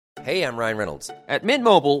Hey, I'm Ryan Reynolds. At Mint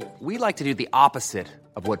Mobile, we like to do the opposite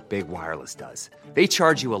of what Big Wireless does. They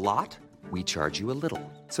charge you a lot, we charge you a little.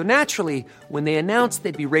 So naturally, when they announced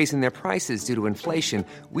they'd be raising their prices due to inflation,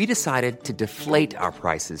 we decided to deflate our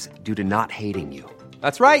prices due to not hating you.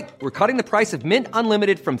 That's right. We're cutting the price of Mint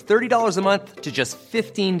Unlimited from $30 a month to just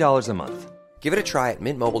 $15 a month. Give it a try at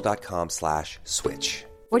mintmobile.com/switch.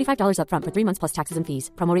 $45 up front for 3 months plus taxes and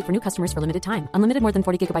fees. Promo rate for new customers for limited time. Unlimited more than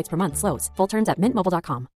 40 gigabytes per month. Slows full terms at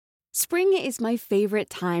mintmobile.com. Spring is my favorite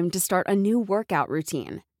time to start a new workout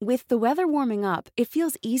routine. With the weather warming up, it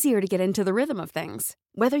feels easier to get into the rhythm of things.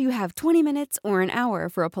 Whether you have 20 minutes or an hour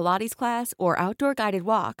for a Pilates class or outdoor guided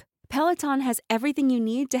walk, Peloton has everything you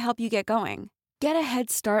need to help you get going. Get a head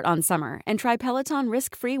start on summer and try Peloton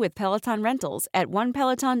risk-free with Peloton Rentals at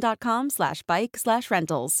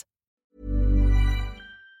onepeloton.com/bike/rentals.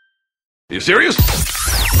 Are you serious?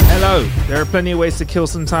 Hello, there are plenty of ways to kill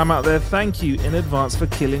some time out there. Thank you in advance for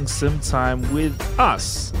killing some time with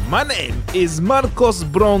us. My name is Marcos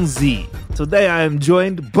Bronzi. Today I am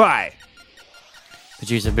joined by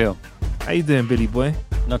Producer Bill. How you doing, Billy boy?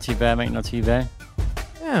 Not too bad, mate, not too bad.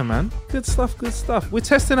 Yeah, man. Good stuff, good stuff. We're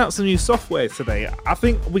testing out some new software today. I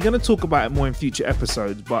think we're going to talk about it more in future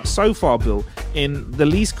episodes, but so far, Bill, in the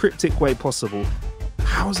least cryptic way possible,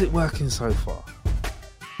 how's it working so far?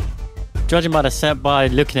 Judging by the set, by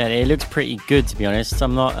looking at it, it looks pretty good, to be honest.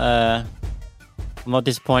 I'm not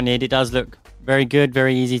disappointed. It does look very good,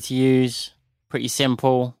 very easy to use, pretty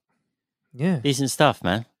simple. Yeah. Decent stuff,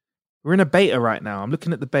 man. We're in a beta right now. I'm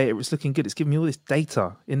looking at the beta. It's looking good. It's giving me all this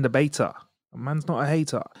data in the beta. A man's not a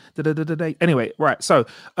hater. Anyway, right. So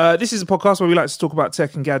this is a podcast where we like to talk about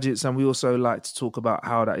tech and gadgets, and we also like to talk about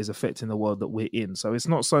how that is affecting the world that we're in. So it's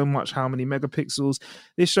not so much how many megapixels.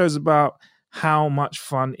 This show's about how much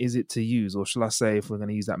fun is it to use, or shall I say, if we're going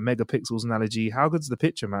to use that megapixels analogy, how good's the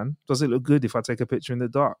picture, man? Does it look good if I take a picture in the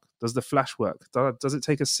dark? Does the flash work? Does it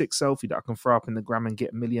take a sick selfie that I can throw up in the gram and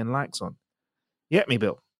get 1 million likes on? Get me,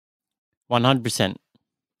 Bill. 100%.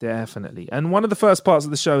 Definitely. And one of the first parts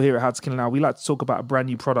of the show here at How to Kill an Hour, we like to talk about a brand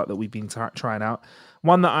new product that we've been trying out.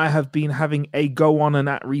 One that I have been having a go on and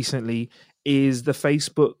at recently is the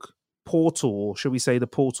Facebook portal, or should we say the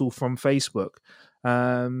portal from Facebook.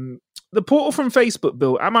 The portal from Facebook,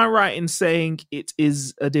 Bill, am I right in saying it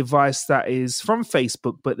is a device that is from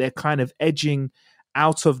Facebook, but they're kind of edging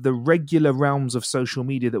out of the regular realms of social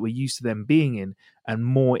media that we're used to them being in and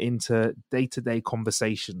more into day-to-day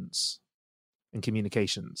conversations and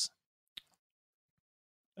communications?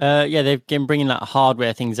 Yeah, they've been bringing like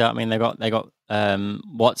hardware things out. I mean, they got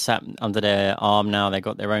WhatsApp under their arm now. They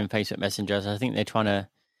got their own Facebook Messenger. So I think they're trying to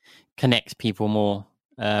connect people more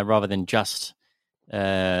rather than just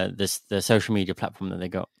the social media platform that they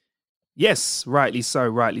got. Yes, rightly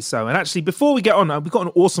so. And actually, before we get on, we've got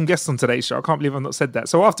an awesome guest on today's show. I can't believe I've not said that.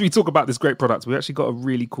 So after we talk about this great product, we actually got a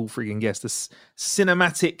really cool freaking guest, this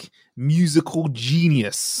cinematic musical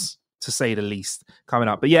genius, to say the least, coming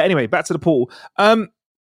up. But yeah, anyway, back to the portal.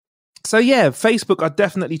 So yeah, Facebook are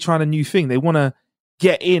definitely trying a new thing. They want to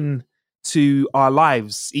get in to our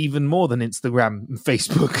lives even more than Instagram and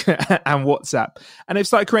Facebook and WhatsApp. And they've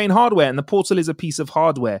started creating hardware, and the portal is a piece of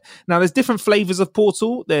hardware. Now, there's different flavors of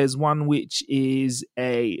portal. There's one which is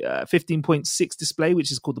a 15.6 display,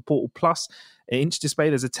 which is called the Portal Plus inch display.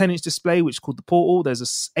 There's a 10-inch display, which is called the Portal. There's a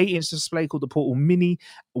 8-inch display called the Portal Mini.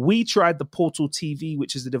 We tried the Portal TV,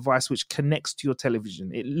 which is the device which connects to your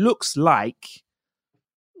television. It looks like,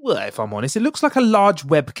 well, if I'm honest, it looks like a large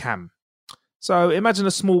webcam. So imagine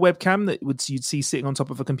a small webcam that you'd see sitting on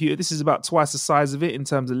top of a computer. This is about twice the size of it in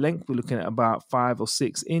terms of length. We're looking at about 5 or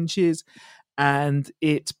 6 inches. And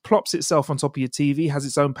it plops itself on top of your TV, has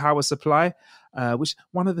its own power supply, which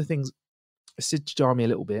one of the things, it did jar me a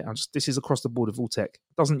little bit. This is across the board of all tech.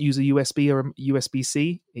 It doesn't use a USB or a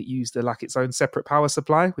USB-C. It used its own separate power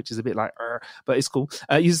supply, which is a bit like, but it's cool.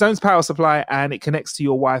 It uses its own power supply, and it connects to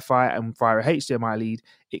your Wi-Fi, and via a HDMI lead,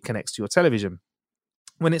 it connects to your television.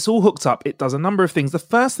 When it's all hooked up, it does a number of things. The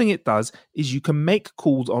first thing it does is you can make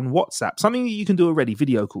calls on WhatsApp, something that you can do already,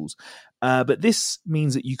 video calls. But this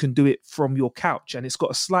means that you can do it from your couch, and it's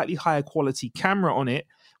got a slightly higher quality camera on it,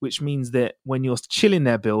 which means that when you're chilling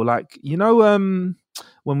there, Bill, like, you know,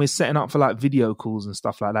 when we're setting up for like video calls and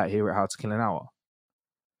stuff like that here at How to Kill an Hour.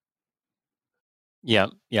 Yeah.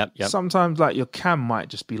 Sometimes like your cam might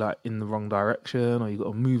just be like in the wrong direction, or you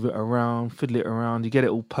got to move it around, fiddle it around, you get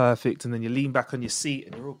it all perfect, and then you lean back on your seat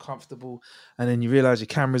and you're all comfortable, and then you realize your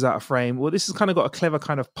camera's out of frame. Well, this has kind of got a clever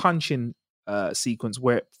kind of punch-in sequence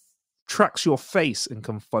where it tracks your face and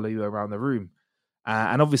can follow you around the room.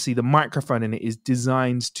 And obviously the microphone in it is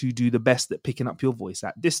designed to do the best at picking up your voice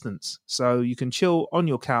at distance. So you can chill on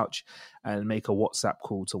your couch and make a WhatsApp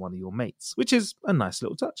call to one of your mates, which is a nice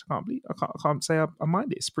little touch. I can't say I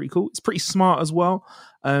mind it. It's pretty cool. It's pretty smart as well.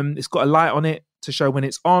 It's got a light on it to show when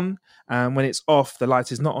it's on, and when it's off, the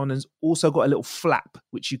light is not on. And it's also got a little flap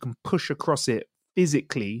which you can push across it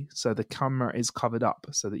physically, so the camera is covered up,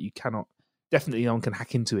 so that you cannot, definitely no one can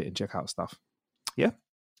hack into it and check out stuff. Yeah,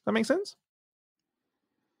 that makes sense.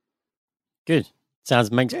 Good.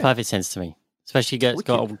 Makes perfect sense to me. Especially it's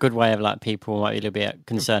got a good way of like people might be a little bit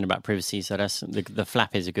concerned about privacy. So that's the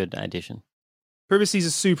flap is a good addition. Privacy is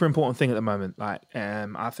a super important thing at the moment. Like,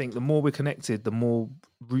 I think the more we're connected, the more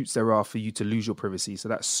routes there are for you to lose your privacy. So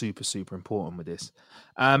that's super, super important with this.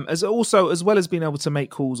 As well as being able to make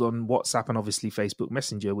calls on WhatsApp and obviously Facebook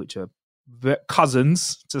Messenger, which are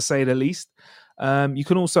cousins to say the least. You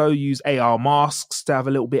can also use AR masks to have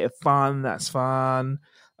a little bit of fun. That's fun.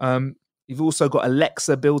 You've also got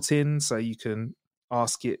Alexa built in, so you can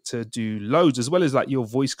ask it to do loads, as well as like your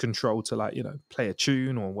voice control to like, play a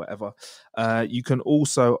tune or whatever. You can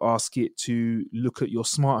also ask it to look at your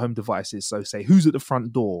smart home devices. So say who's at the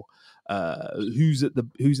front door, who's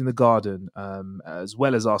in the garden, as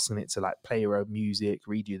well as asking it to like play your own music,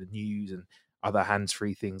 read you the news and other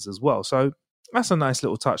hands-free things as well. So that's a nice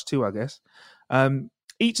little touch too, I guess.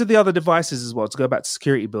 Each of the other devices as well, to go back to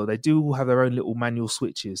security build, they do have their own little manual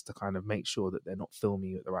switches to kind of make sure that they're not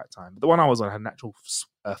filming you at the right time. But the one I was on had an actual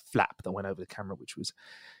flap that went over the camera, which was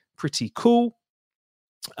pretty cool.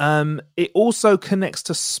 It also connects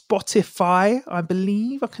to Spotify, I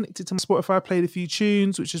believe. I connected to Spotify, I played a few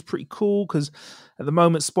tunes, which is pretty cool because at the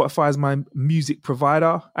moment Spotify is my music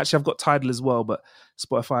provider. Actually, I've got Tidal as well, but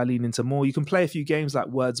Spotify I lean into more. You can play a few games like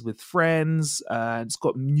Words with Friends. It's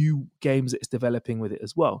got new games that it's developing with it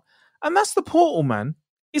as well. And that's the Portal, man.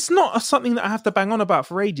 It's not something that I have to bang on about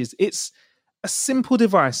for ages. It's a simple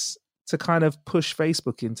device to kind of push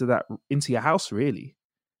Facebook into your house, really.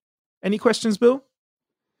 Any questions, Bill?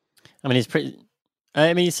 I mean,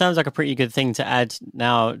 it sounds like a pretty good thing to add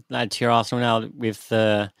to your arsenal now with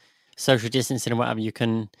the social distancing and whatever. You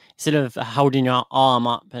can, instead of holding your arm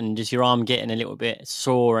up and just your arm getting a little bit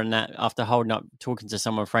sore and that after holding up, talking to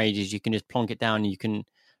someone for ages, you can just plonk it down and you can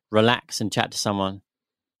relax and chat to someone.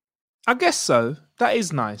 I guess so. That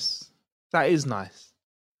is nice.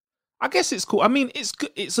 I guess it's cool. I mean,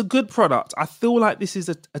 it's a good product. I feel like this is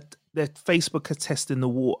that Facebook are testing the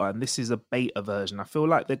water, and this is a beta version. I feel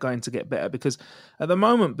like they're going to get better because at the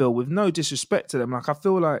moment, Bill, with no disrespect to them, like I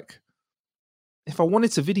feel like if I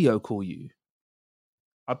wanted to video call you,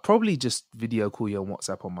 I'd probably just video call you on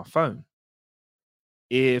WhatsApp on my phone.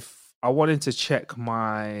 If I wanted to check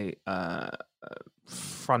my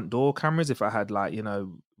front door cameras, if I had like,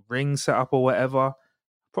 Ring set up or whatever,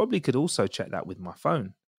 probably could also check that with my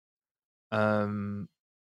phone.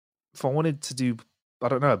 If I wanted to do, I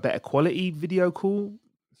don't know, a better quality video call,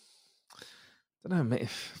 I don't know, mate.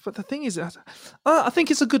 But the thing is, I think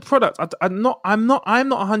it's a good product. I'm not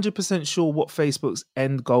 100% sure what Facebook's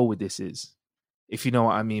end goal with this is, if you know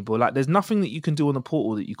what I mean. But like, there's nothing that you can do on the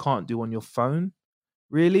portal that you can't do on your phone,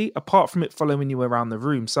 really, apart from it following you around the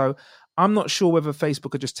room. So I'm not sure whether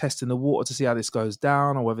Facebook are just testing the water to see how this goes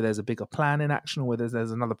down, or whether there's a bigger plan in action, or whether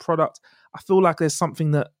there's another product. I feel like there's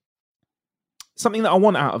something that I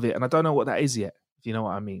want out of it, and I don't know what that is yet, if you know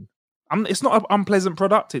what I mean. It's not an unpleasant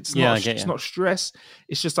product. It's not stress.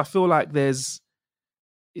 It's just I feel like I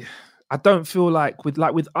don't feel like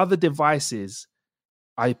with other devices,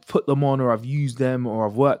 I put them on or I've used them or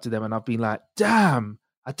I've worked with them and I've been like, damn,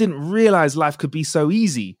 I didn't realize life could be so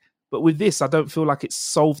easy. But with this, I don't feel like it's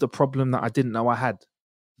solved a problem that I didn't know I had.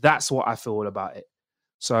 That's what I feel about it.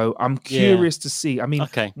 So I'm curious to see. I mean,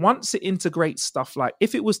 once it integrates stuff like,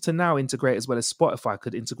 if it was to now integrate as well as Spotify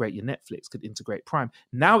could integrate your Netflix, could integrate Prime,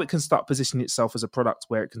 now it can start positioning itself as a product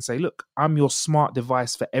where it can say, look, I'm your smart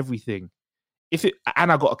device for everything.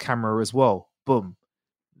 And I got a camera as well. Boom.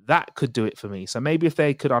 That could do it for me. So maybe if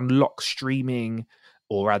they could unlock streaming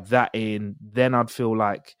or add that in, then I'd feel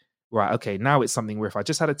like, right, okay, now it's something where if I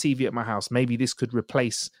just had a TV at my house, maybe this could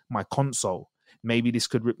replace my console. Maybe this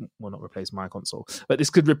could, not replace my console, but this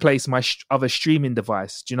could replace my other streaming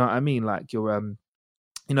device. Do you know what I mean? Like your,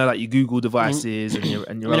 like your Google devices and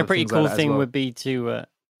your. A pretty cool thing would be to.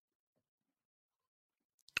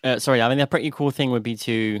 A pretty cool thing would be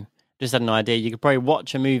to just have an idea. You could probably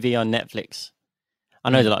watch a movie on Netflix. I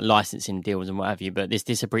know they're like licensing deals and what have you, but this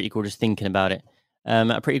is pretty cool. Just thinking about it,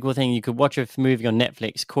 a pretty cool thing. You could watch a movie on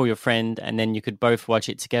Netflix, call your friend, and then you could both watch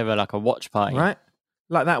it together like a watch party. Right.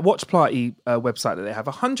 Like that watch party website that they have,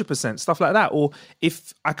 100%, stuff like that. Or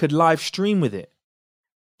if I could live stream with it.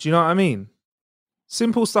 Do you know what I mean?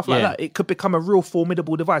 Simple stuff like Yeah. that. It could become a real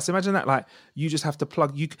formidable device. Imagine that, like you just have to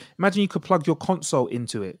imagine you could plug your console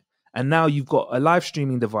into it. And now you've got a live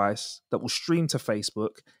streaming device that will stream to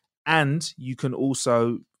Facebook, and you can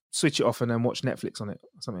also switch it off and then watch Netflix on it,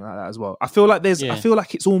 something like that as well. I feel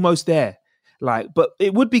like it's almost there. Like, but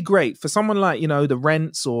it would be great for someone like, the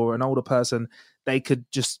Rents or an older person. They could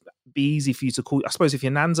just be easy for you to call. I suppose if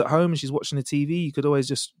your nan's at home and she's watching the TV, you could always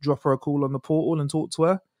just drop her a call on the portal and talk to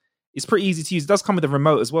her. It's pretty easy to use. It does come with a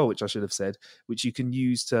remote as well, which I should have said, which you can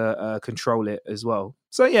use to control it as well.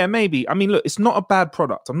 So yeah, maybe. I mean, look, it's not a bad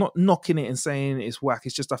product. I'm not knocking it and saying it's whack.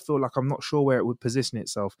 It's just I feel like I'm not sure where it would position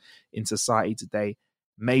itself in society today.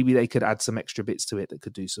 Maybe they could add some extra bits to it that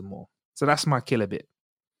could do some more. So that's my killer bit.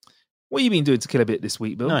 What have you been doing to kill a bit this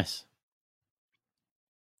week, Bill? Nice.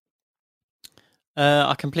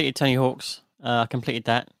 I completed Tony Hawk's. I completed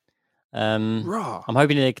that. I'm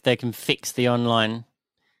hoping they can fix the online.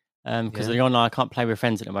 Because the online I can't play with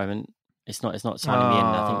friends at the moment. It's not signing me in.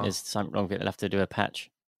 I think there's something wrong with it. They'll have to do a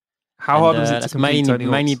patch. How hard was it to complete Tony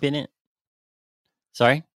Hawk's? Mainly been it.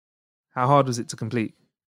 Sorry? How hard was it to complete?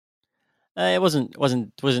 It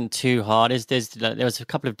wasn't too hard. There was a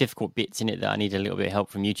couple of difficult bits in it that I need a little bit of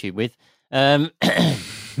help from YouTube with. But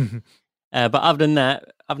other than that,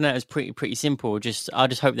 it was pretty simple. I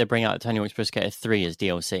just hope they bring out Tony Hawk's Pro Skater 3 as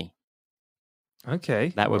DLC.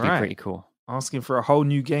 Okay, that would be pretty cool. Asking for a whole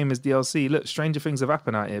new game as DLC. Look, stranger things have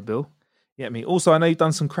happened out here, Bill. You get me? Also, I know you've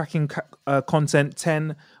done some cracking content,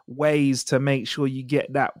 10 ways to make sure you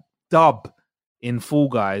get that dub in Fall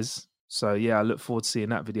Guys. So, yeah, I look forward to seeing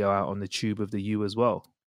that video out on the tube of the U as well.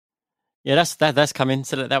 Yeah, that's coming.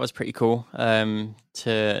 So that was pretty cool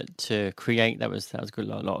to create. That was a good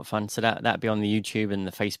lot of fun. So that'd be on the YouTube and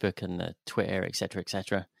the Facebook and the Twitter, etc.,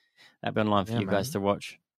 etc. That'd be online for you guys to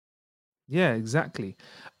watch. Yeah, exactly.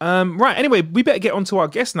 Right. Anyway, we better get on to our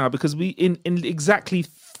guest now because we in exactly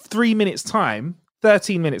 3 minutes time,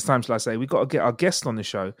 13 minutes time, shall I say, we've got to get our guest on the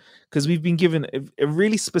show because we've been given a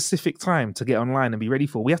really specific time to get online and be ready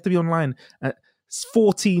for. We have to be online at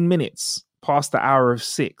 14 minutes past the hour of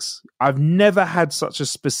 6. I've never had such a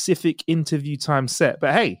specific interview time set,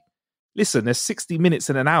 but hey, listen, there's 60 minutes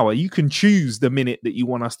in an hour. You can choose the minute that you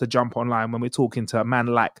want us to jump online when we're talking to a man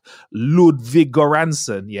like Ludwig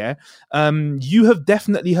Göransson, yeah? You have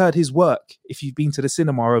definitely heard his work if you've been to the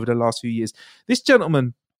cinema over the last few years. This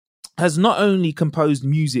gentleman has not only composed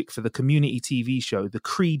music for the Community TV show, the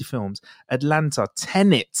Creed films, Atlanta,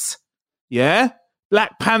 Tenet, yeah?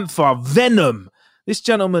 Black Panther, Venom. This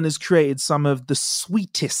gentleman has created some of the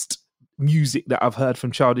sweetest music that I've heard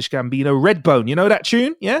from Childish Gambino. Redbone, you know that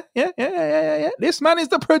tune? Yeah. This man is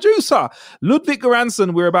the producer. Ludwig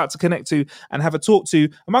Göransson we're about to connect to and have a talk to,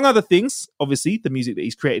 among other things, obviously the music that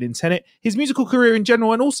he's created in Tenet, his musical career in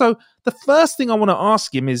general, and also the first thing I want to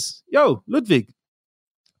ask him is, yo, Ludwig,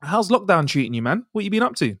 how's lockdown treating you, man? What you been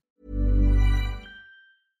up to?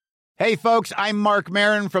 Hey, folks, I'm Mark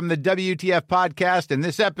Maron from the WTF Podcast, and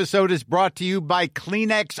this episode is brought to you by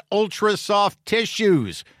Kleenex Ultra Soft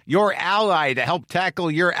Tissues, your ally to help tackle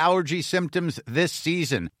your allergy symptoms this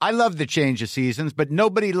season. I love the change of seasons, but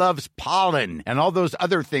nobody loves pollen and all those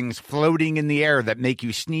other things floating in the air that make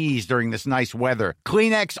you sneeze during this nice weather.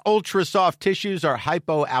 Kleenex Ultra Soft Tissues are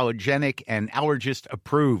hypoallergenic and allergist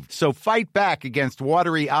approved, so fight back against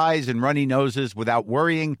watery eyes and runny noses without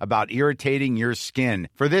worrying about irritating your skin.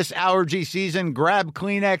 For this allergy season, grab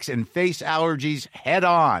Kleenex and face allergies head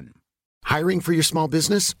on. Hiring for your small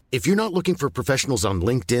business? If you're not looking for professionals on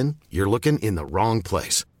LinkedIn, you're looking in the wrong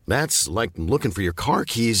place. That's like looking for your car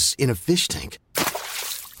keys in a fish tank.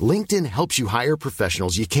 LinkedIn helps you hire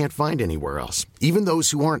professionals you can't find anywhere else, even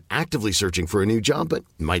those who aren't actively searching for a new job but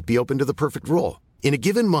might be open to the perfect role. In a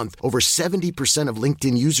given month, over 70% of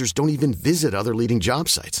LinkedIn users don't even visit other leading job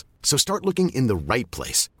sites. So start looking in the right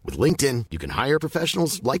place. With LinkedIn, you can hire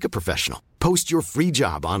professionals like a professional. Post your free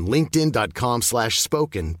job on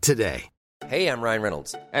linkedin.com/spoken today. Hey, I'm Ryan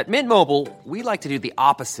Reynolds. At Mint Mobile, we like to do the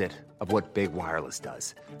opposite of what Big Wireless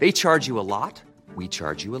does. They charge you a lot, we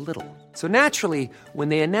charge you a little. So naturally, when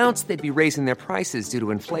they announced they'd be raising their prices due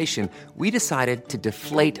to inflation, we decided to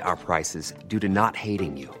deflate our prices due to not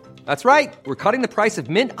hating you. That's right. We're cutting the price of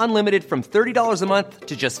Mint Unlimited from $30 a month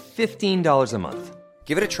to just $15 a month.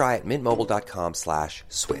 Give it a try at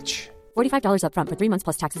mintmobile.com/switch. $45 up front for 3 months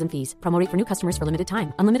plus taxes and fees. Promo rate for new customers for limited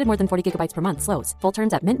time. Unlimited more than 40 gigabytes per month. Slows full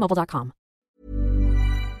terms at mintmobile.com.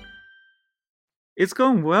 It's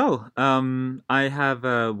going well. I have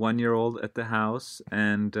a 1-year-old at the house,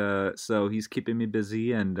 and so he's keeping me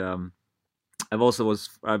busy. And I've also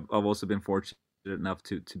been fortunate enough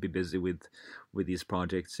to be busy with these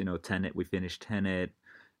projects. You know, Tenet. We finished Tenet.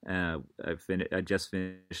 I just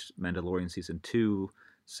finished Mandalorian season 2,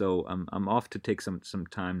 so I'm off to take some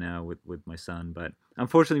time now with my son. But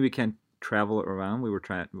unfortunately, we can't travel around. We were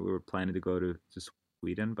planning to go to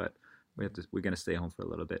Sweden, but we're gonna stay home for a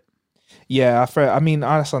little bit. Yeah, I mean,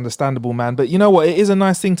 that's understandable, man. But you know what? It is a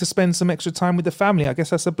nice thing to spend some extra time with the family. I guess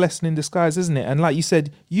that's a blessing in disguise, isn't it? And like you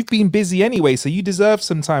said, you've been busy anyway, so you deserve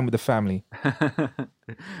some time with the family.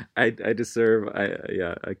 I deserve.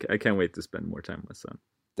 I can't wait to spend more time with my son.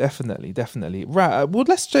 Definitely. Right. Well,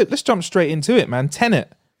 let's jump straight into it, man.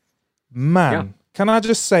 Tenet, man. Can I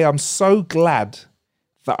just say I'm so glad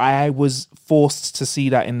that I was forced to see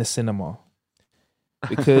that in the cinema,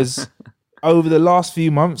 because over the last few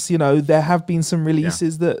months, you know, there have been some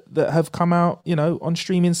releases that have come out, you know, on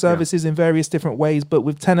streaming services in various different ways. But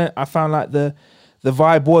with Tenet, I found like the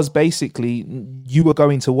vibe was basically you were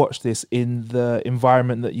going to watch this in the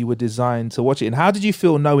environment that you were designed to watch it. And how did you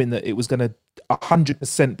feel knowing that it was going to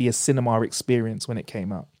 100% be a cinema experience when it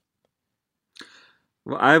came out?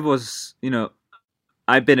 Well,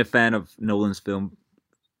 I've been a fan of Nolan's film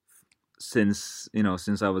since I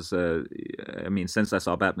was since I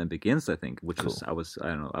saw Batman Begins, I think, which was I was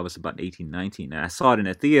about 18, 19, and I saw it in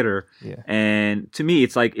a theater. Yeah. And to me,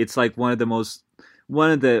 it's like one of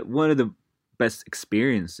the best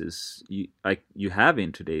experiences you have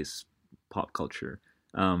in today's pop culture.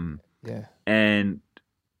 And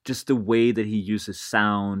just the way that he uses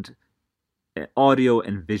sound, audio,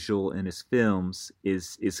 and visual in his films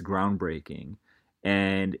is groundbreaking.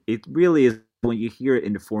 And it really is, when you hear it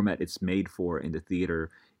in the format it's made for in the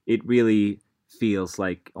theater, it really feels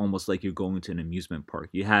like almost like you're going to an amusement park.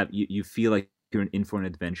 You feel like you're in for an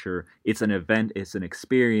adventure. It's an event, it's an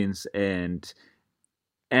experience, and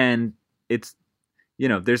it's, you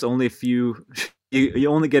know, there's only a few you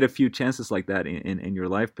only get a few chances like that in your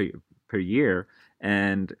life per year.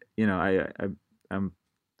 And you know,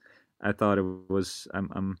 I thought it was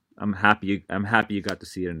I'm happy you got to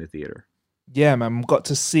see it in the theater. Yeah, man, got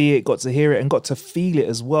to see it, got to hear it, and got to feel it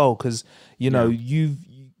as well, because you know you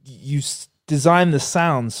designed the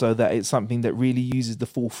sound so that it's something that really uses the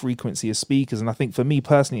full frequency of speakers. And I think for me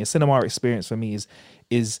personally, a cinema experience for me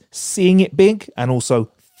is seeing it big and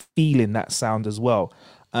also feeling that sound as well.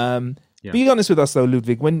 Be honest with us though,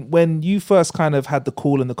 Ludwig, when you first kind of had the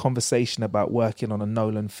call and the conversation about working on a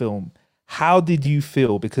Nolan film, how did you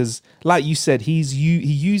feel? Because like you said, he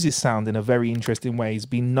uses sound in a very interesting way. He's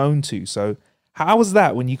been known to. So how was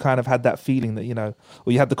that when you kind of had that feeling that, you know,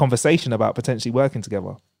 or you had the conversation about potentially working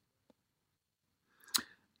together?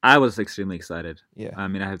 I was extremely excited. Yeah. I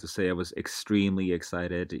mean, I have to say I was extremely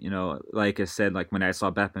excited. You know, like I said, like when I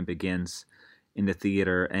saw Batman Begins in the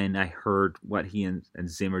theater and I heard what he and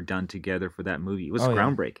Zimmer done together for that movie, it was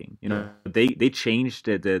groundbreaking. You know, they changed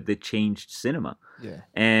they changed cinema. Yeah.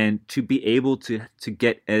 And to be able to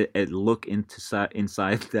get a look inside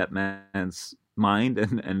that man's mind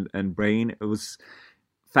and brain, it was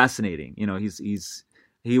fascinating. You know,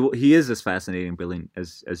 he is as fascinating and brilliant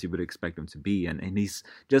as you would expect him to be, and he's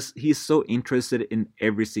so interested in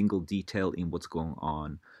every single detail in what's going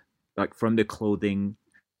on, like from the clothing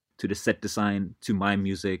to the set design to my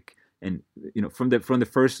music, and you know, from the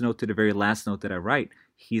first note to the very last note that I write,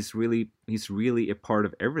 he's really a part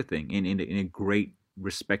of everything in a great,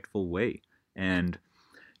 respectful way. And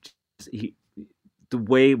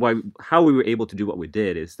how we were able to do what we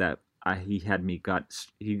did is that he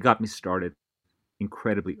got me started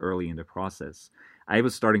incredibly early in the process. I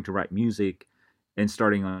was starting to write music and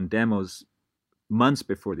starting on demos months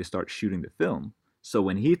before they start shooting the film. So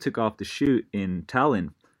when he took off the shoot in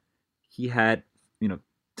Tallinn, he had, you know,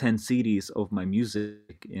 10 CDs of my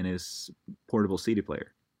music in his portable CD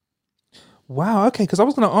player. Wow. Okay. Because I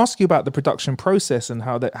was going to ask you about the production process and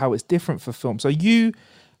how it's different for film. So you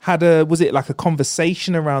had was it like a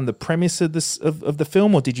conversation around the premise of the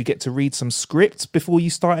film, or did you get to read some scripts before you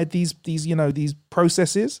started these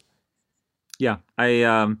processes? Yeah, I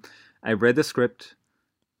read the script.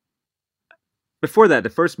 Before that, the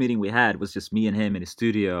first meeting we had was just me and him in a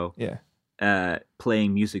studio. Yeah.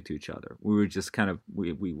 Playing music to each other. We were just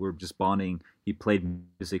we were just bonding. He played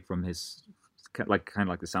music from his kind of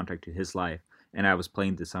like the soundtrack to his life, and I was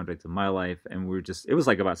playing the soundtrack to my life, and it was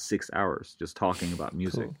like about 6 hours just talking about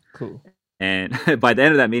music. Cool. And by the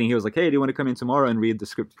end of that meeting, he was like, "Hey, do you want to come in tomorrow and read the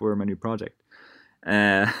script for my new project?"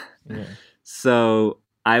 So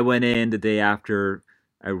I went in the day after.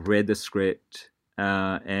 I read the script,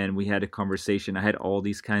 and we had a conversation. I had all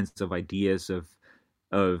these kinds of ideas of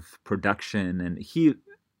production, and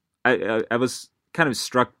I was kind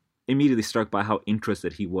of immediately struck by how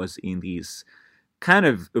interested he was in these kind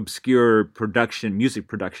of obscure music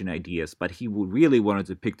production ideas, but he really wanted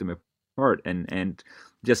to pick them art, and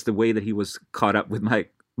just the way that he was caught up with my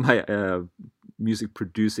music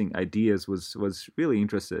producing ideas was really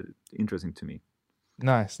interesting to me.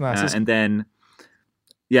 Nice. And then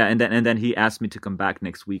he asked me to come back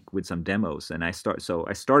next week with some demos, and I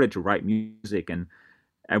started to write music, and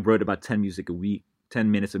I wrote about 10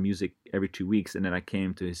 minutes of music every 2 weeks, and then I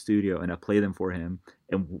came to his studio and I played them for him,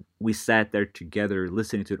 and we sat there together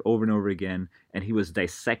listening to it over and over again, and he was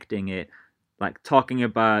dissecting it, like talking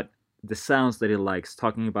about the sounds that he likes,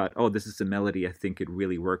 talking about, oh, this is a melody, I think it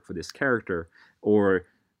really worked for this character, or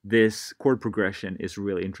this chord progression is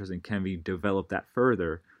really interesting, can we develop that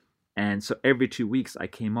further? And so every 2 weeks I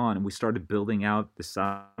came on and we started building out the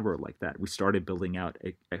sound world like that. We started building out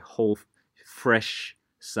a whole fresh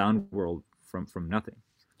sound world from nothing.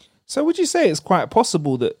 So would you say it's quite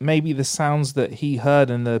possible that maybe the sounds that he heard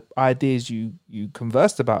and the ideas you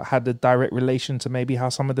conversed about had a direct relation to maybe how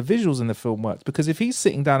some of the visuals in the film worked? Because if he's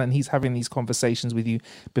sitting down and he's having these conversations with you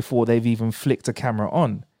before they've even flicked a camera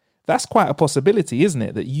on, that's quite a possibility, isn't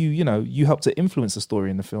it? That you helped to influence the story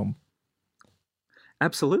in the film.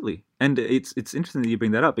 Absolutely. And it's interesting that you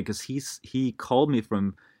bring that up, because he called me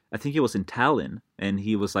from, I think he was in Tallinn, and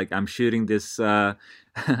he was like, I'm shooting this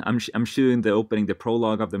I'm shooting the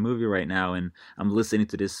prologue of the movie right now, and I'm listening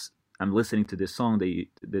to this song to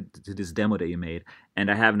this demo that you made,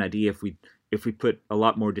 and I have an idea if we put a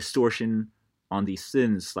lot more distortion on these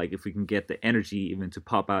synths, like if we can get the energy even to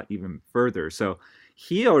pop out even further. So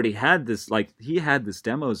he already had this, like he had this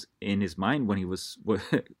demos in his mind when he was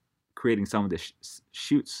creating some of the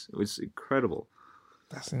shoots. It was incredible.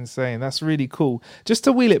 That's insane. That's really cool. Just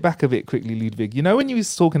to wheel it back a bit quickly, Ludwig, you know, when you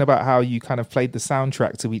was talking about how you kind of played the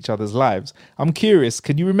soundtrack to each other's lives, I'm curious,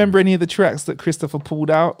 can you remember any of the tracks that Christopher pulled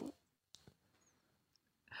out?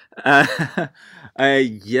 Yeah,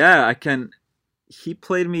 I can. He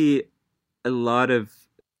played me a lot of,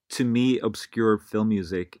 to me, obscure film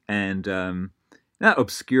music, and not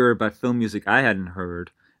obscure, but film music I hadn't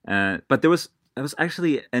heard. But there was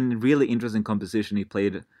actually a really interesting composition he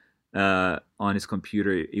played on his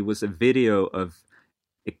computer. It was a video of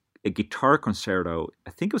a guitar concerto.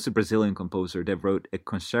 I think it was a Brazilian composer that wrote a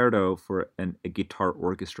concerto for a guitar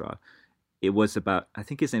orchestra. It was about, I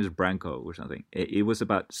think his name is Branco or something. It was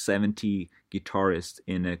about 70 guitarists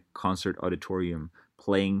in a concert auditorium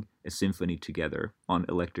playing a symphony together on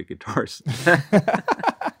electric guitars.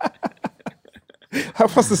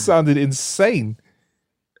 That must have sounded insane.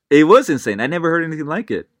 It was insane. I never heard anything like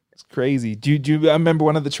it. It's crazy. Do you remember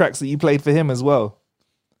one of the tracks that you played for him as well?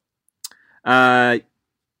 Yeah,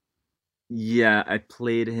 I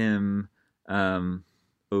played him. I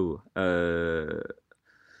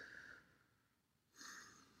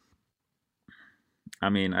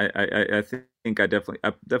mean, I think I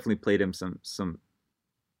definitely played him some.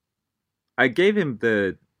 I gave him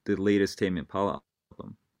the latest Tame Impala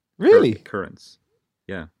album. Really? Currents.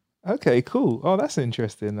 Yeah. Okay, cool. Oh, that's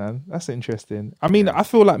interesting, man. That's interesting. I mean, I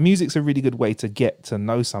feel like music's a really good way to get to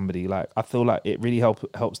know somebody. Like, I feel like it really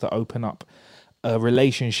helps to open up a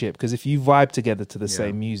relationship, because if you vibe together to the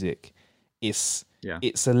same music, it's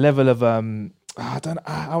a level of I don't know,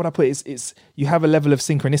 how would I put it? It's you have a level of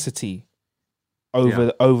synchronicity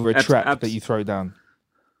over a track that you throw down.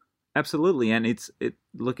 Absolutely, and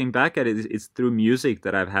looking back at it, it's through music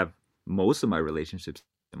that I've had most of my relationships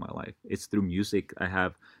in my life. It's through music I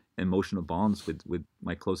have emotional bonds with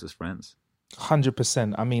my closest friends.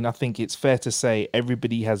 100%. I mean, I think it's fair to say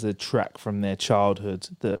everybody has a track from their childhood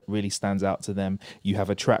that really stands out to them. You have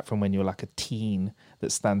a track from when you're like a teen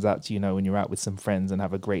that stands out to you, know, when you're out with some friends and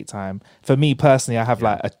have a great time. For me personally, I have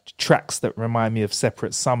like tracks that remind me of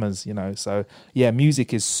separate summers, you know. So yeah,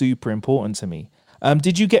 music is super important to me.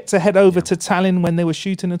 Did you get to head over to Tallinn when they were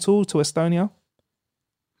shooting at all, to Estonia?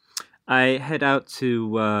 I head out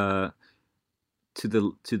to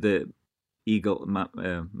the Eagle,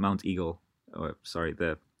 Mount Eagle. Or sorry,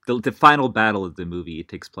 the final battle of the movie. It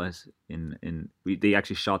takes place they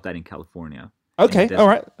actually shot that in California. Okay, all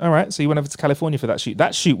right. So you went over to California for that shoot.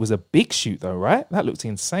 That shoot was a big shoot, though, right? That looked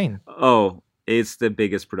insane. Oh, it's the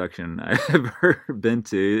biggest production I've ever been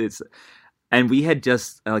to. And we had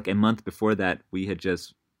just like a month before that,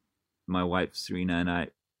 my wife Serena and I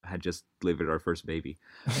had just delivered our first baby.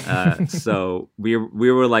 So we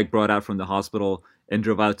were like brought out from the hospital and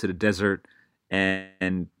drove out to the desert.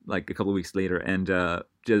 And like a couple of weeks later, and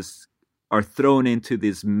just are thrown into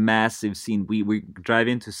this massive scene. We drive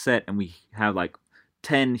into set, and we have like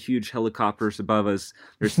 10 huge helicopters above us.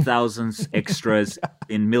 There's thousands extras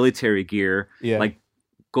in military gear, like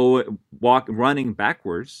running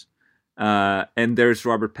backwards. And there's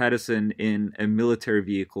Robert Pattinson in a military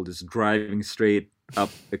vehicle just driving straight up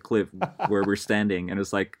a cliff where we're standing, and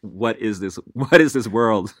it's like, what is this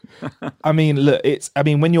world? I mean, look,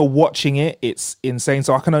 when you're watching it, it's insane.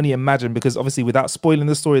 So I can only imagine, because obviously without spoiling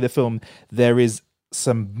the story of the film, there is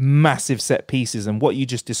some massive set pieces, and what you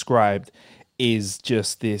just described is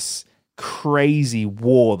just this crazy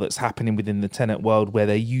war that's happening within the Tenet world, where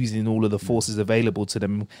they're using all of the forces available to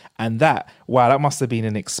them. And that must have been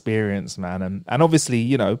an experience, man. And obviously,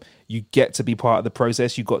 you know, you get to be part of the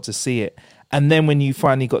process, you got to see it. And then when you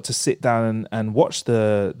finally got to sit down and watch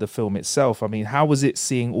the film itself, I mean, how was it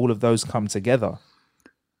seeing all of those come together?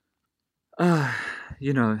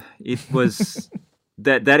 You know, it was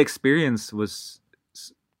that experience was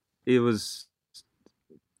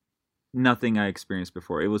nothing I experienced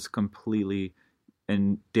before. It was completely a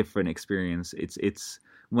different experience. It's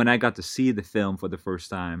when I got to see the film for the first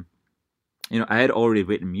time, you know, I had already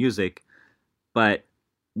written music, but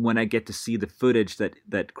when I get to see the footage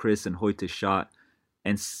that Chris and Hoyte shot,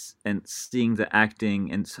 and seeing the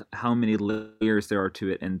acting and how many layers there are to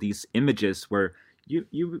it, and these images where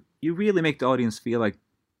you really make the audience feel like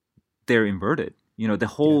they're inverted. You know, the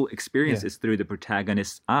whole experience is through the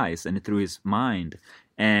protagonist's eyes and through his mind.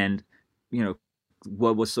 And you know,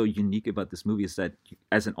 what was so unique about this movie is that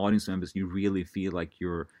as an audience member, you really feel like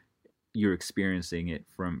you're experiencing it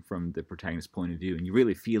from the protagonist's point of view, and you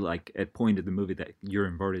really feel like at point of the movie that you're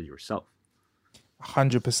inverted yourself.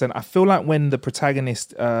 100%. I feel like when the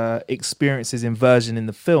protagonist experiences inversion in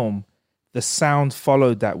the film, the sound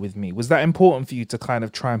followed that with me. Was that important for you to kind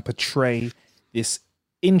of try and portray this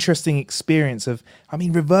interesting experience of, I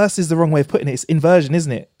mean, reverse is the wrong way of putting it, it's inversion,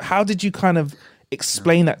 isn't it? How did you kind of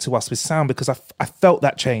explain that to us with sound? Because I felt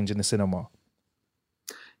that change in the cinema.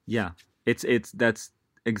 Yeah, that's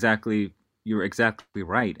exactly, you're exactly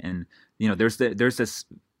right. And you know, there's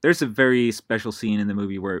a very special scene in the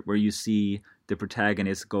movie where you see the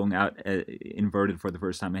protagonist going out inverted for the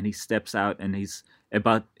first time, and he steps out and he's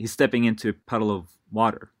stepping into a puddle of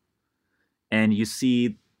water, and you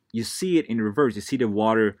see it in reverse. You see the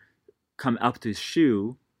water come up to his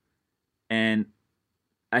shoe, and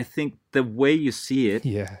I think the way you see it,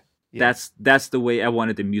 that's the way I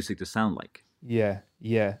wanted the music to sound like. Yeah.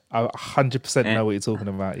 I 100% know what you're talking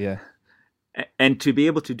about. Yeah. And to be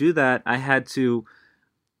able to do that, I had to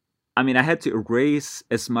erase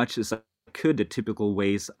as much as I could the typical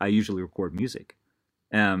ways I usually record music.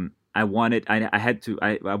 I wanted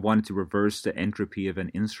to reverse the entropy of an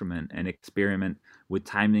instrument and experiment with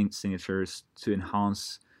timing signatures to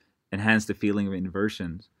enhance the feeling of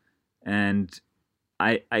inversion. And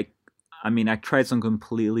I tried some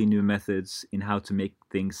completely new methods in how to make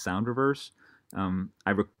things sound reverse.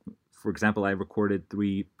 For example, I recorded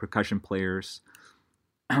 3 percussion players.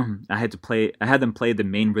 I had them play the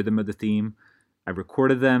main rhythm of the theme. I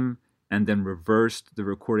recorded them and then reversed the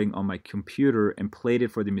recording on my computer and played it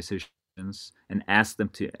for the musicians and asked them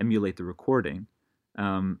to emulate the recording.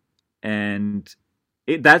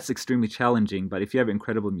 That's extremely challenging, but if you have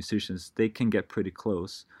incredible musicians, they can get pretty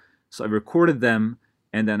close. So I recorded them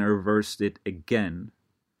and then I reversed it again.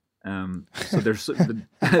 So there's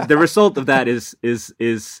the result of that is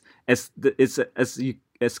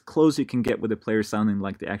as close you can get with the player sounding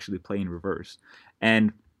like they actually play in reverse.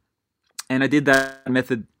 And I did that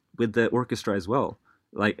method with the orchestra as well.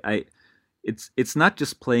 Like it's not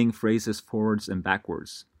just playing phrases forwards and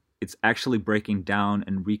backwards. It's actually breaking down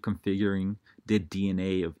and reconfiguring the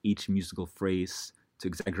DNA of each musical phrase to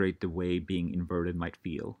exaggerate the way being inverted might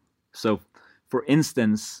feel. So, for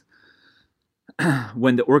instance,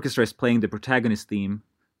 when the orchestra is playing the protagonist theme,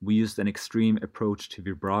 we used an extreme approach to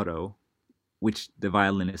vibrato, which the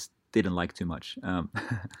violinist didn't like too much.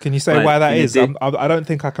 Can you say why that is? I don't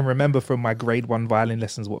think I can remember from my grade 1 violin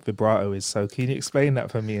lessons what vibrato is. So can you explain that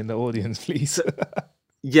for me in the audience, please?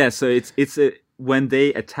 So it's when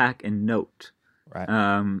they attack a note. Right.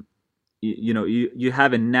 You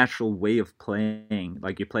have a natural way of playing,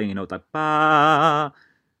 like you're playing a note like ba,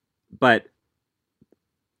 but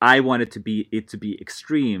I wanted it to be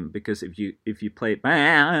extreme, because if you play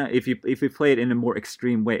it in a more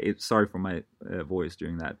extreme way, sorry for my voice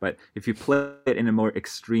during that, but if you play it in a more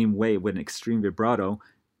extreme way with an extreme vibrato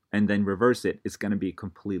and then reverse it, it's going to be a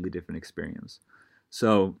completely different experience.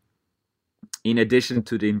 So in addition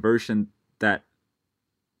to the inversion, that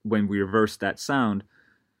when we reversed that sound,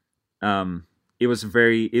 it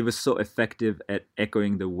was so effective at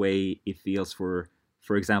echoing the way it feels for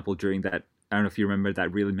example, during that, I don't know if you remember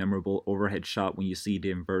that really memorable overhead shot when you see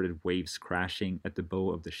the inverted waves crashing at the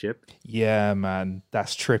bow of the ship. Yeah, man,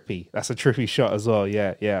 that's trippy. That's a trippy shot as well.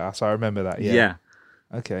 Yeah. So I remember that. Yeah.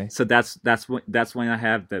 Okay. So that's when I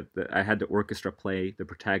had the orchestra play the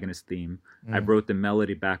protagonist theme. I wrote the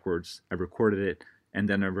melody backwards. I recorded it, and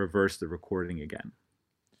then I reversed the recording again.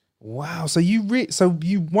 Wow. So you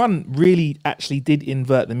one really actually did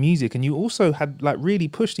invert the music, and you also had like really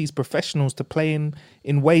pushed these professionals to play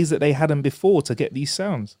in ways that they hadn't before to get these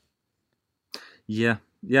sounds. Yeah.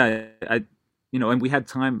 And we had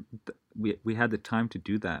time. We had the time to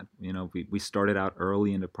do that. We started out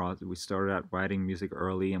early in the process. We started out writing music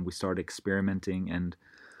early, and we started experimenting. And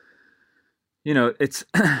it's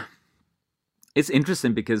it's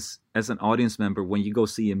interesting because as an audience member, when you go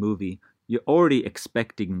see a movie, you're already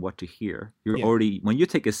expecting what to hear. When you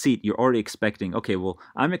take a seat, you're already expecting, okay, well,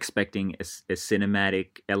 I'm expecting a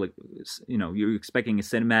cinematic, you're expecting a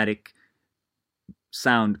cinematic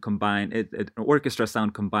sound combined, an orchestra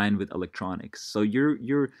sound combined with electronics. So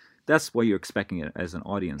that's what you're expecting as an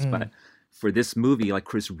audience. But for this movie, like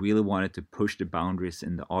Chris really wanted to push the boundaries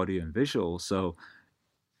in the audio and visual. So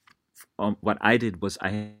what I did was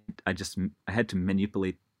I had to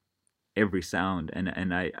manipulate every sound,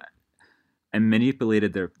 and I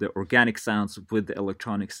manipulated the organic sounds with the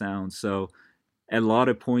electronic sounds. So at a lot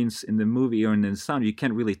of points in the movie or in the sound, you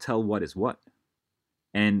can't really tell what is what.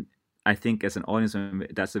 And I think as an audience member,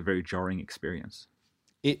 that's a very jarring experience.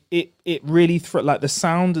 It really like the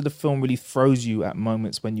sound of the film really throws you at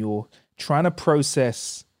moments when you're trying to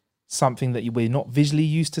process something that we're not visually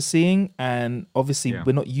used to seeing, and obviously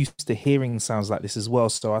we're not used to hearing sounds like this as well.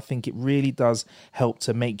 So I think it really does help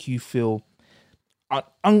to make you feel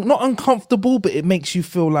not uncomfortable, but it makes you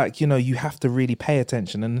feel like you have to really pay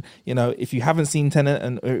attention. And if you haven't seen Tenet,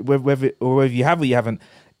 and whether you have or you haven't,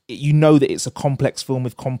 that it's a complex film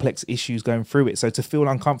with complex issues going through it. So to feel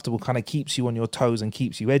uncomfortable kind of keeps you on your toes and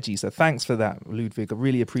keeps you edgy. So thanks for that, Ludwig. I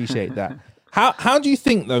really appreciate that. How do you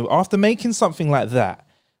think, though, after making something like that,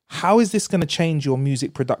 how is this going to change your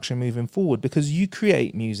music production moving forward? Because you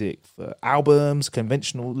create music for albums,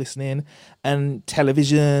 conventional listening, and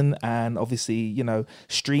television, and obviously,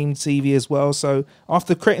 streamed TV as well. So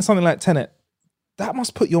after creating something like Tenet, that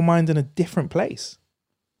must put your mind in a different place.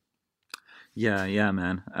 Yeah,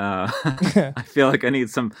 man. I feel like I need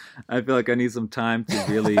some time to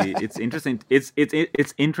really. It's interesting. It's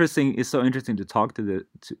interesting. It's so interesting to talk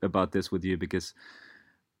about this with you, because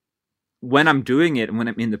when I'm doing it, when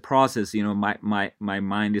I'm in the process, my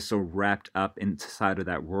mind is so wrapped up inside of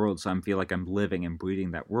that world. So I feel like I'm living and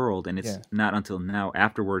breathing that world. And it's not until now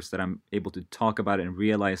afterwards that I'm able to talk about it and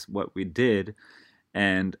realize what we did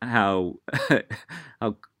and how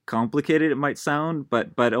complicated it might sound,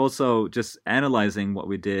 but also just analyzing what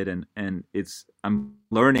we did. And I'm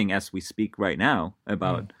learning as we speak right now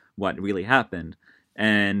about what really happened.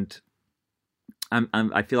 And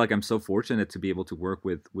I feel like I'm so fortunate to be able to work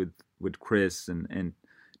with Chris and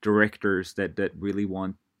directors that really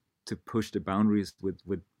want to push the boundaries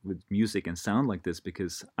with music and sound like this,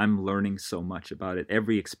 because I'm learning so much about it.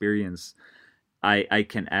 Every experience I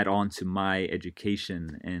can add on to my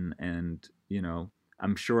education, and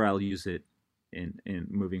I'm sure I'll use it in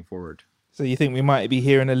moving forward. So you think we might be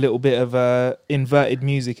hearing a little bit of inverted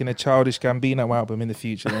music in a Childish Gambino album in the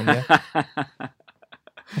future then, yeah?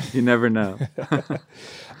 You never know.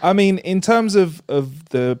 I mean, in terms of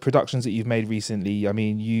the productions that you've made recently, I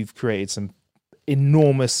mean, you've created some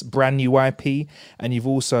enormous brand new IP, and you've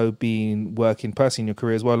also been working personally in your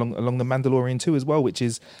career as well along The Mandalorian 2 as well, which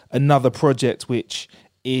is another project which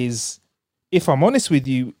is, if I'm honest with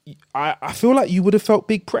you, I feel like you would have felt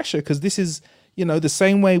big pressure, because this is, the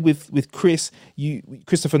same way with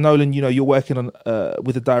Christopher Nolan, you're working on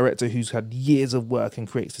with a director who's had years of work and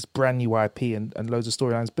creates this brand new IP and loads of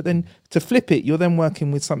storylines. But then to flip it, you're then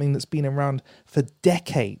working with something that's been around for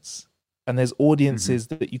decades, and there's audiences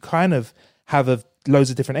that you kind of have of loads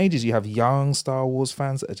of different ages. You have young Star Wars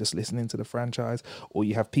fans that are just listening to the franchise, or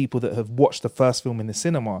you have people that have watched the first film in the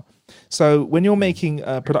cinema. So when you're making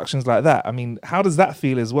productions like that, I mean, how does that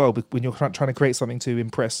feel as well, when you're trying to create something to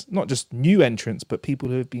impress not just new entrants, but people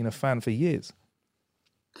who have been a fan for years?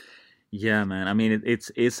 Yeah, man. I mean,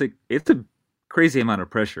 it's a crazy amount of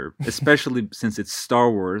pressure, especially since it's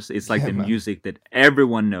Star Wars. It's like the music that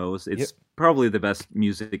everyone knows. It's probably the best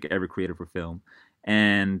music ever created for film.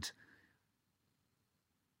 And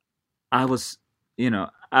it's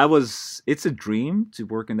a dream to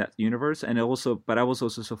work in that universe, but I was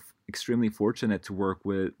also so extremely fortunate to work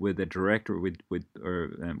with a director, with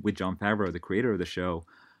Jon Favreau, the creator of the show,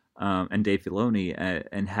 and Dave Filoni,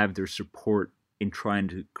 and have their support in trying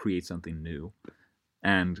to create something new,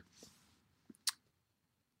 and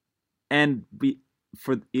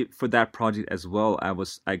for that project as well,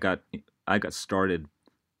 I got started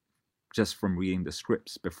just from reading the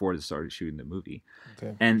scripts before they started shooting the movie.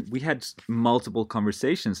 Okay. And we had multiple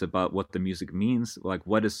conversations about what the music means. Like,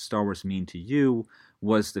 what does Star Wars mean to you?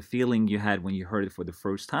 Was the feeling you had when you heard it for the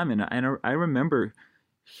first time? And I remember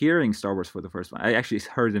hearing Star Wars for the first time. I actually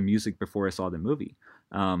heard the music before I saw the movie.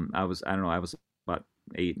 I was about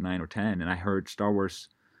 8, 9, or 10, and I heard Star Wars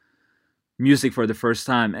music for the first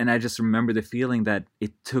time, and I just remember the feeling that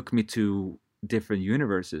it took me to different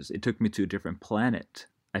universes. It took me to a different planet.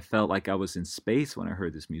 I felt like I was in space when I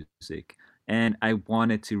heard this music, and I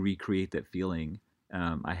wanted to recreate that feeling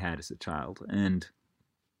I had as a child. And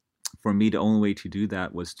for me, the only way to do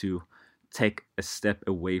that was to take a step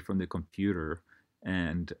away from the computer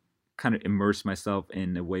and kind of immerse myself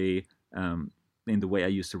in a way, in the way I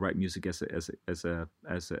used to write music as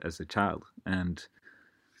a child. And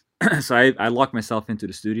so I locked myself into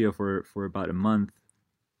the studio for about a month,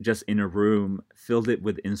 just in a room, filled it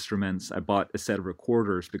with instruments. I bought a set of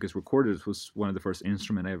recorders because recorders was one of the first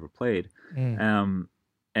instruments I ever played. And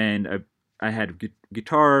I had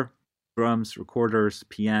guitar, drums, recorders,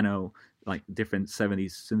 piano, like different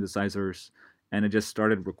 70s synthesizers. And I just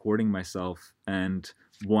started recording myself. And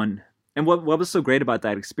what was so great about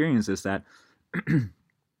that experience is that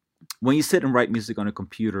when you sit and write music on a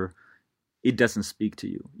computer, it doesn't speak to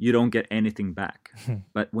you. You don't get anything back.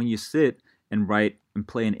 But when you sit and write and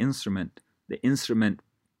play an instrument, the instrument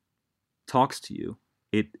talks to you.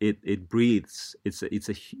 It breathes. It's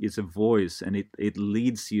a voice, and it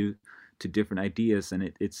leads you to different ideas.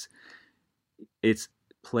 And it's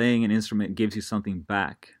playing an instrument gives you something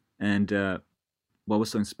back. And what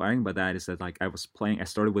was so inspiring about that is that, like, I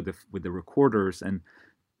started with the recorders, and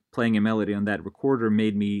playing a melody on that recorder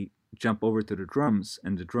made me jump over to the drums,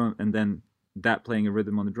 and then that playing a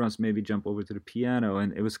rhythm on the drums made me jump over to the piano.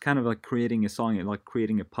 And it was kind of like creating a song, like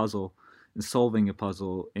creating a puzzle and solving a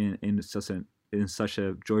puzzle in such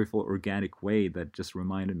a joyful, organic way that just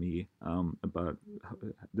reminded me about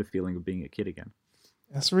the feeling of being a kid again.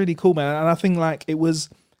 That's really cool, man. And I think like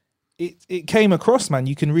it came across, man.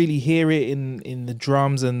 You can really hear it in the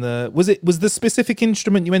drums and was the specific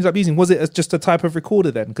instrument you ended up using? Was it just a type of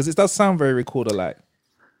recorder then? Because it does sound very recorder-like.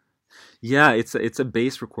 Yeah, it's a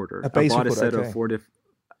bass recorder. I bought a set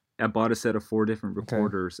of 4 different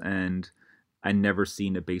recorders, and I never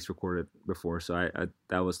seen a bass recorder before, so I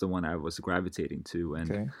that was the one I was gravitating to.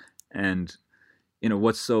 And you know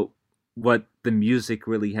what the music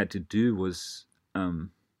really had to do was,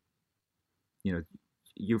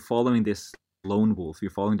 you're following this lone wolf,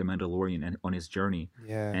 you're following the Mandalorian on his journey,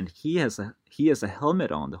 and he has a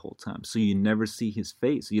helmet on the whole time, so you never see his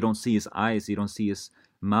face, you don't see his eyes, you don't see his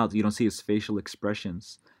mouth, you don't see his facial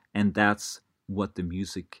expressions. And that's what the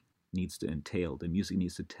music needs to entail. The music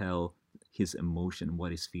needs to tell his emotion,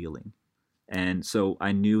 what he's feeling. And so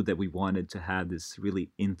I knew that we wanted to have this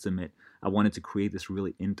really intimate, I wanted to create this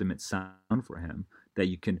really intimate sound for him that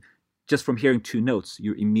you can, just from hearing 2 notes,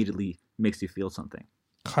 you immediately makes you feel something.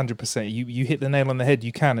 100%. You hit the nail on the head.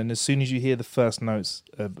 You can. And as soon as you hear the first notes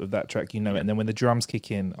of that track, you know it. And then when the drums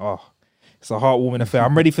kick in, it's a heartwarming affair.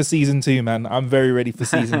 I'm ready for season 2, man. I'm very ready for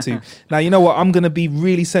season 2. Now, you know what? I'm going to be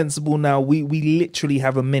really sensible now. We literally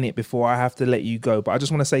have a minute before I have to let you go. But I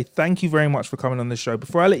just want to say thank you very much for coming on the show.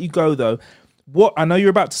 Before I let you go, though, I know you're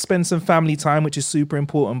about to spend some family time, which is super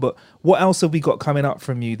important. But what else have we got coming up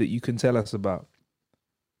from you that you can tell us about?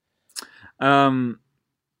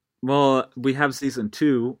 Well, we have season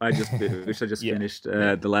 2. I just finished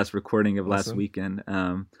the last recording of last weekend,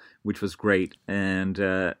 which was great. And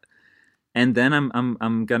then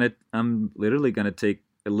I'm literally gonna take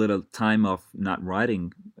a little time off not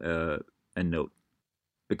writing a note,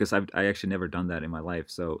 because I actually never done that in my life.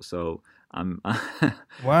 So I'm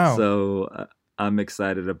wow. So I'm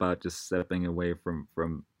excited about just stepping away from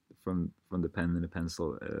the pen and the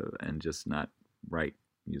pencil and just not write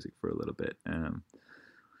music for a little bit.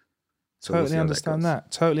 Totally understand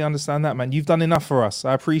that. Totally understand that, man. You've done enough for us.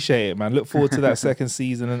 I appreciate it, man. Look forward to that second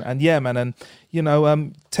season. And yeah, man. And,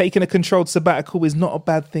 taking a controlled sabbatical is not a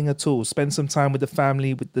bad thing at all. Spend some time with the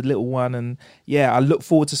family, with the little one. And yeah, I look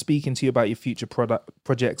forward to speaking to you about your future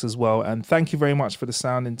projects as well. And thank you very much for the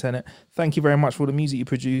sound in Tenet. Thank you very much for the music you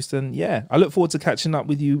produced. And yeah, I look forward to catching up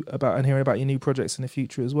with you and hearing about your new projects in the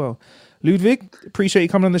future as well. Ludwig, appreciate you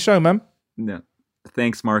coming on the show, man. Yeah.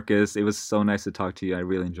 Thanks, Marcus. It was so nice to talk to you. I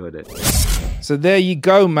really enjoyed it. So there you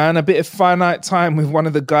go, man. A bit of finite time with one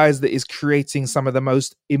of the guys that is creating some of the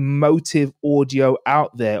most emotive audio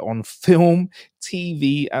out there on film,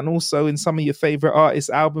 TV, and also in some of your favorite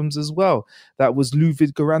artists' albums as well. That was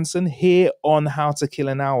Ludwig Göransson here on How to Kill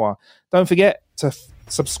an Hour. Don't forget to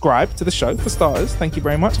subscribe to the show, for starters. Thank you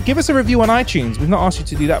very much. Give us a review on iTunes. We've not asked you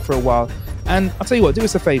to do that for a while. And I'll tell you what, do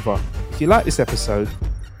us a favor. if you like this episode,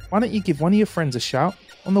 why don't you give one of your friends a shout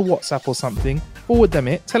on the WhatsApp or something, forward them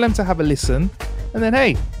it, tell them to have a listen, and then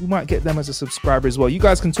hey, we might get them as a subscriber as well. You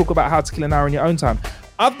guys can talk about How to Kill an Hour in your own time.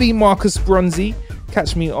 I've been Marcus Bronzy.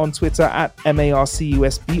 Catch me on Twitter at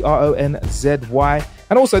MarcusBronzy.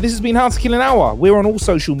 And also, this has been How to Kill an Hour. We're on all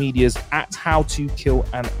social medias at How to Kill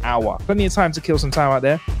an Hour. Plenty of time to kill some time out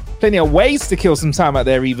there. Plenty of ways to kill some time out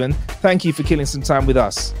there even. Thank you for killing some time with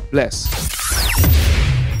us. Bless.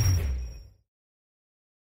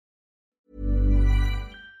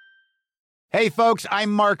 Hey folks,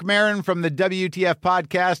 I'm Mark Maron from the WTF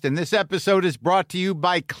Podcast, and this episode is brought to you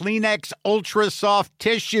by Kleenex Ultra Soft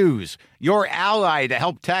Tissues, your ally to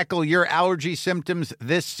help tackle your allergy symptoms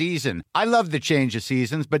this season. I love the change of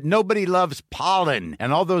seasons, but nobody loves pollen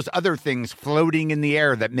and all those other things floating in the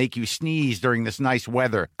air that make you sneeze during this nice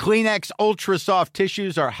weather. Kleenex Ultra Soft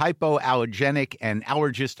Tissues are hypoallergenic and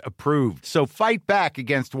allergist approved, so fight back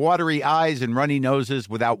against watery eyes and runny noses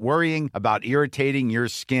without worrying about irritating your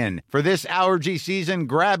skin. For this allergy season,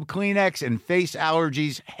 grab Kleenex and face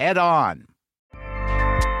allergies head on.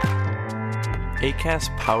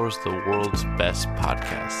 Acast powers the world's best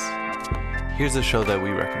podcasts. Here's a show that we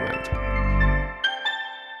recommend.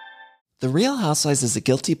 The Real Housewives is a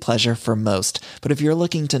guilty pleasure for most, but if you're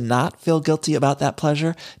looking to not feel guilty about that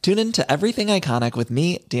pleasure, tune in to Everything Iconic with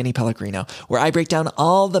me, Danny Pellegrino, where I break down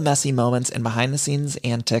all the messy moments and behind-the-scenes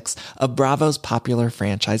antics of Bravo's popular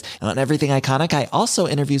franchise. And on Everything Iconic, I also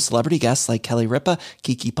interview celebrity guests like Kelly Ripa,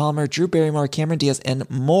 Keke Palmer, Drew Barrymore, Cameron Diaz, and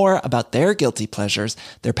more about their guilty pleasures,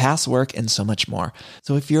 their past work, and so much more.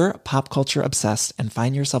 So if you're pop culture obsessed and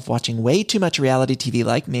find yourself watching way too much reality TV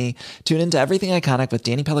like me, tune into Everything Iconic with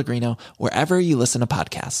Danny Pellegrino, wherever you listen to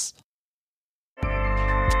podcasts.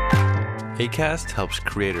 Acast helps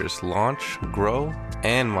creators launch, grow,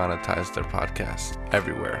 and monetize their podcasts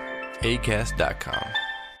everywhere. Acast.com.